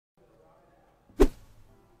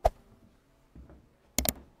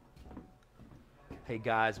Hey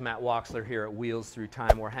guys, Matt Woxler here at Wheels Through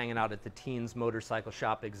Time. We're hanging out at the Teens Motorcycle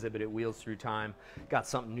Shop exhibit at Wheels Through Time. Got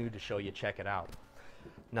something new to show you, check it out.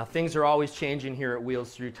 Now things are always changing here at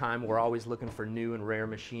Wheels Through Time. We're always looking for new and rare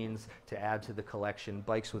machines to add to the collection,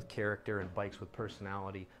 bikes with character and bikes with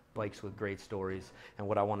personality, bikes with great stories. And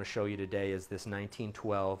what I want to show you today is this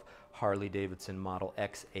 1912 Harley-Davidson model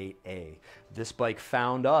X8A. This bike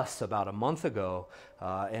found us about a month ago,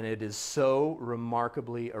 and it is so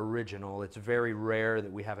remarkably original. It's very rare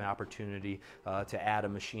that we have an opportunity to add a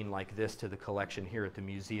machine like this to the collection here at the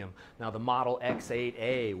museum. Now the model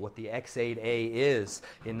X8A, what the X8A is,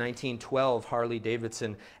 in 1912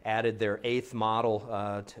 Harley-Davidson added their 8th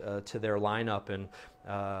model to their lineup, and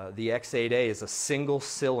the X8A is a single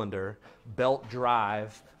cylinder, belt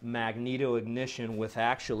drive, magneto ignition with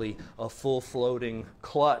actually a full floating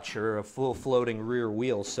clutch or a full floating rear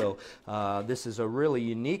wheel. So this is a really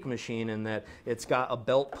unique machine in that it's got a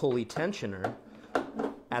belt pulley tensioner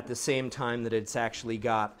at the same time that it's actually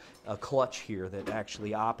got a clutch here that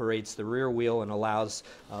actually operates the rear wheel and allows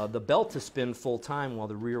the belt to spin full time while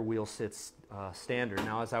the rear wheel sits standard.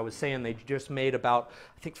 Now, as I was saying, they just made about,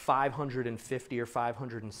 I think, 550 or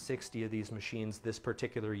 560 of these machines this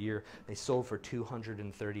particular year. They sold for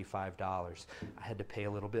 $235. I had to pay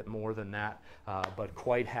a little bit more than that, but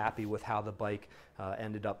quite happy with how the bike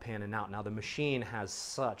ended up panning out. Now, the machine has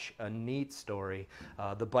such a neat story.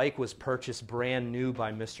 The bike was purchased brand new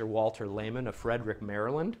by Mr. Walter Lehman of Frederick,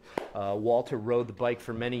 Maryland. Walter rode the bike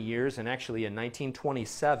for many years, and actually in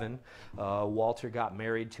 1927, Walter got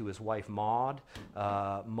married to his wife Maud.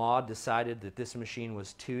 Maud decided that this machine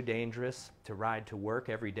was too dangerous to ride to work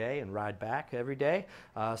every day and ride back every day.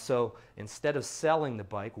 So instead of selling the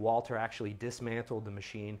bike, Walter actually dismantled the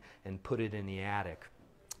machine and put it in the attic.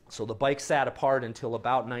 So the bike sat apart until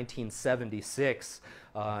about 1976,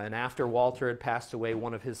 and after Walter had passed away,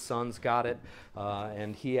 one of his sons got it,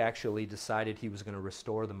 and he actually decided he was going to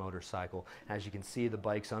restore the motorcycle. As you can see, the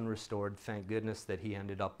bike's unrestored. Thank goodness that he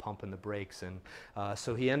ended up pumping the brakes, and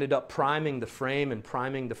so he ended up priming the frame and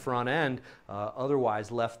priming the front end,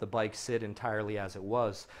 otherwise left the bike sit entirely as it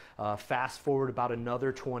was. Fast forward about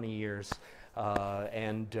another 20 years,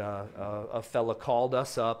 and a fella called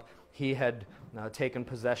us up. He had taken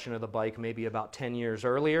possession of the bike maybe about 10 years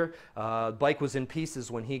earlier. The bike was in pieces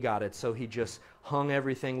when he got it, so he just hung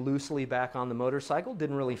everything loosely back on the motorcycle,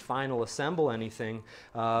 didn't really final assemble anything,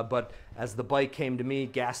 but as the bike came to me,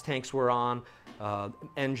 gas tanks were on,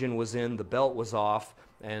 engine was in, the belt was off,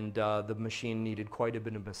 and the machine needed quite a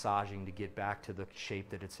bit of massaging to get back to the shape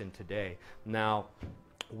that it's in today. Now,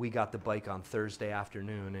 we got the bike on Thursday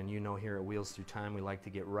afternoon, and you know here at Wheels Through Time we like to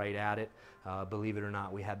get right at it. Believe it or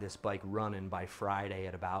not, we had this bike running by Friday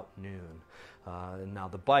at about noon. Now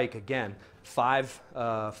the bike, again,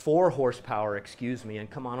 4 horsepower, excuse me, and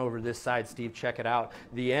come on over to this side, Steve, check it out.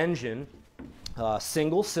 The engine,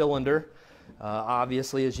 single cylinder,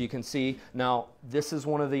 obviously, as you can see. Now this is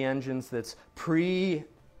one of the engines that's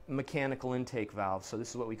mechanical intake valve. So this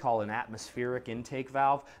is what we call an atmospheric intake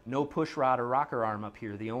valve. No push rod or rocker arm up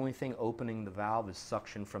here. The only thing opening the valve is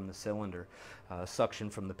suction from the cylinder, suction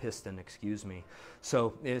from the piston, excuse me.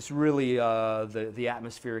 So it's really, the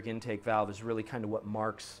atmospheric intake valve is really kind of what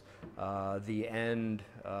marks the end,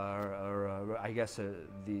 I guess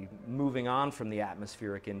the moving on from the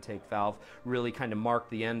atmospheric intake valve really kind of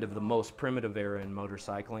marked the end of the most primitive era in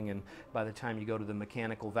motorcycling, and by the time you go to the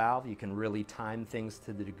mechanical valve, you can really time things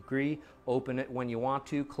to the degree, open it when you want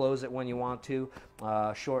to, close it when you want to.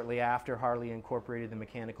 Shortly after Harley incorporated the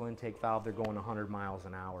mechanical intake valve, they're going 100 miles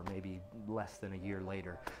an hour, maybe less than a year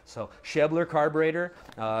later. So Schebler carburetor,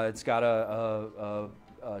 it's got a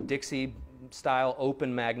Dixie style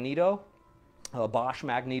open magneto, Bosch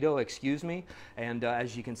magneto, excuse me, and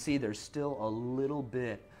as you can see, there's still a little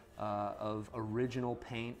bit of original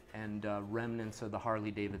paint and remnants of the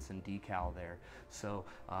Harley-Davidson decal there. So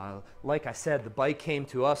like I said, the bike came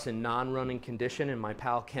to us in non-running condition, and my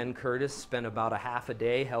pal Ken Curtis spent about a half a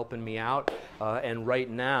day helping me out, and right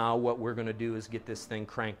now what we're going to do is get this thing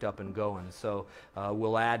cranked up and going. So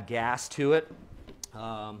we'll add gas to it,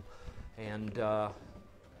 and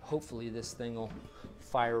hopefully this thing will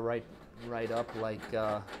fire right up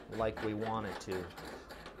like we want it to.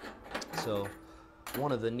 So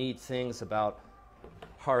one of the neat things about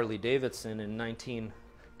Harley-Davidson in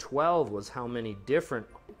 1912 was how many different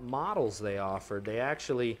models they offered. They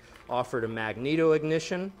actually offered a magneto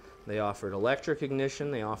ignition, they offered electric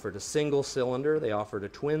ignition, they offered a single cylinder, they offered a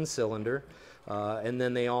twin cylinder, and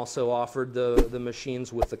then they also offered the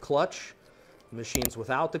machines with the clutch, machines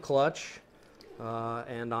without the clutch,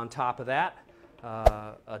 and on top of that,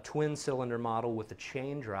 a twin cylinder model with a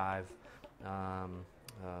chain drive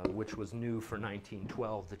which was new for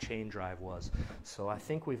 1912, the chain drive was. So I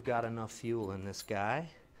think we've got enough fuel in this guy,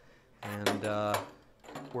 and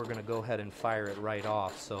we're going to go ahead and fire it right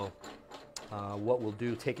off. So what we'll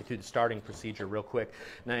do, take you through the starting procedure real quick.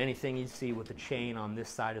 Now, anything you see with the chain on this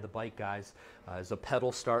side of the bike, guys, is a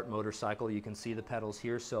pedal start motorcycle. You can see the pedals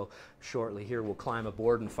here. So shortly here, we'll climb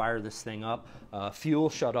aboard and fire this thing up. Fuel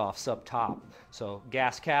shutoffs up top. So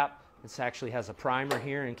gas cap. This actually has a primer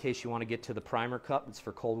here in case you want to get to the primer cup. It's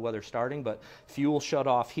for cold weather starting, but fuel shut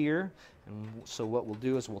off here. And so what we'll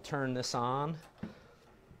do is we'll turn this on,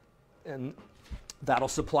 and that'll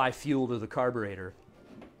supply fuel to the carburetor.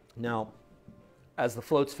 Now, as the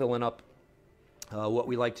float's filling up, what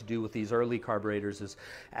we like to do with these early carburetors is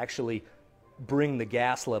actually bring the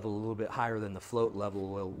gas level a little bit higher than the float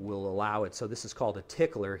level will allow it. So this is called a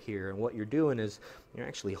tickler here, and what you're doing is you're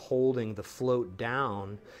actually holding the float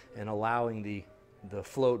down and allowing the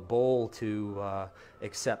float bowl to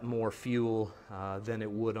accept more fuel than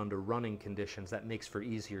it would under running conditions. That makes for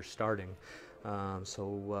easier starting.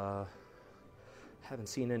 Haven't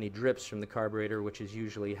seen any drips from the carburetor, which is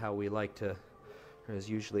usually how we like to, or is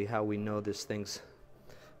usually how we know this thing's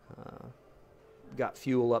got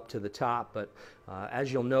fuel up to the top. But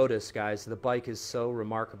as you'll notice, guys, the bike is so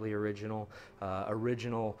remarkably original.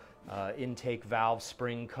 Intake valve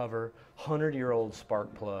spring cover, 100-year-old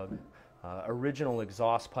spark plug, original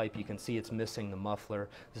exhaust pipe. You can see it's missing the muffler.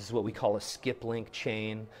 This is what we call a skip link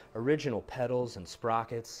chain, original pedals and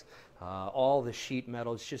sprockets, all the sheet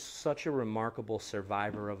metal. It's just such a remarkable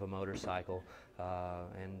survivor of a motorcycle,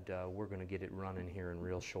 and we're going to get it running here in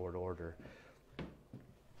real short order.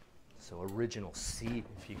 So original seat,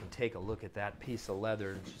 if you can take a look at that piece of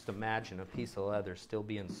leather, just imagine a piece of leather still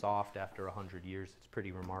being soft after 100 years. It's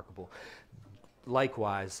pretty remarkable.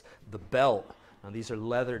 Likewise, the belt. Now, these are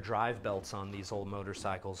leather drive belts on these old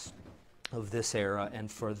motorcycles of this era, and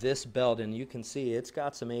for this belt, and you can see it's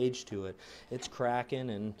got some age to it. It's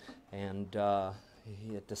cracking, and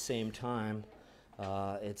at the same time,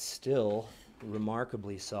 it's still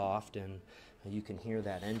remarkably soft, and you can hear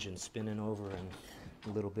that engine spinning over and a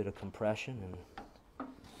little bit of compression, and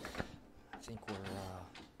I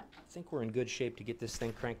think we're in good shape to get this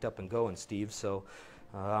thing cranked up and going, Steve. So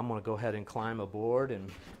I'm going to go ahead and climb aboard, and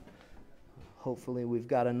hopefully we've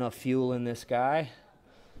got enough fuel in this guy.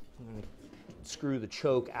 I'm going to screw the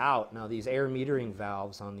choke out. Now, these air metering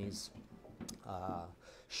valves on these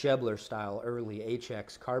Schebler style early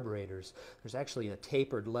HX carburetors, there's actually a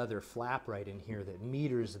tapered leather flap right in here that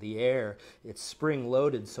meters the air. It's spring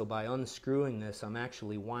loaded, so by unscrewing this, I'm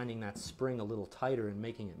actually winding that spring a little tighter and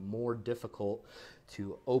making it more difficult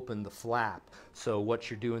to open the flap. So what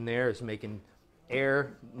you're doing there is making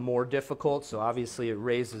air more difficult, so obviously it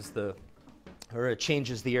raises it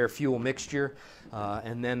changes the air fuel mixture,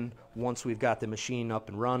 and then once we've got the machine up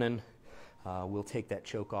and running, we'll take that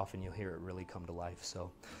choke off and you'll hear it really come to life. So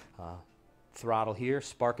throttle here,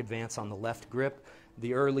 spark advance on the left grip.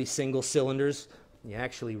 The early single cylinders, you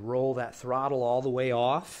actually roll that throttle all the way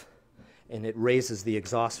off and it raises the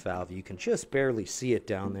exhaust valve. You can just barely see it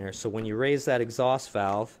down there. So when you raise that exhaust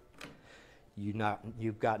valve,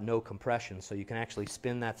 you've got no compression. So you can actually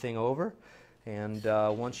spin that thing over, and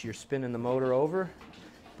once you're spinning the motor over,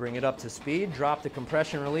 bring it up to speed, drop the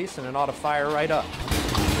compression release, and it ought to fire right up.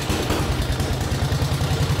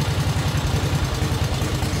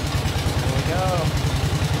 Go.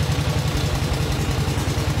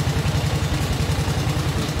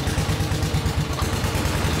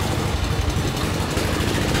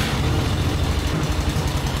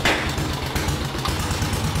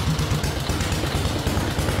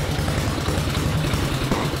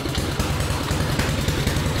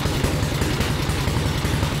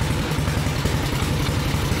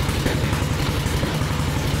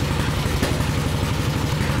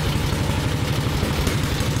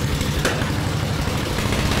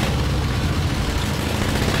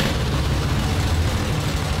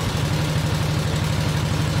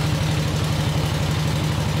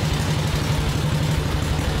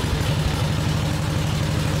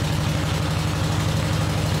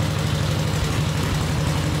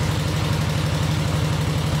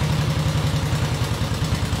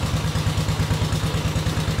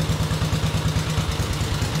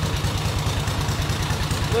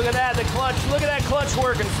 Look at that, the clutch. Look at that clutch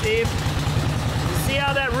working, Steve. You see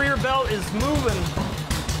how that rear belt is moving?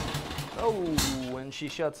 Oh, when she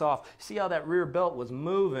shuts off. See how that rear belt was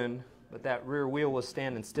moving, but that rear wheel was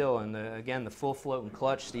standing still. And again, the full floating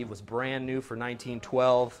clutch, Steve, was brand new for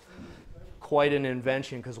 1912. Quite an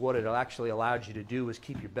invention, because what it actually allowed you to do was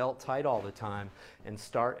keep your belt tight all the time and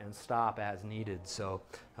start and stop as needed. So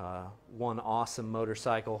one awesome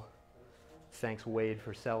motorcycle Thanks Wade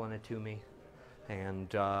for selling it to me. And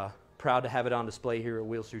proud to have it on display here at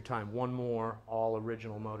Wheels Through Time. One more all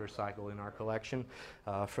original motorcycle in our collection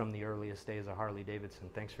from the earliest days of Harley-Davidson.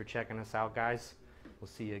 Thanks for checking us out, guys. We'll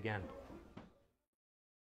see you again.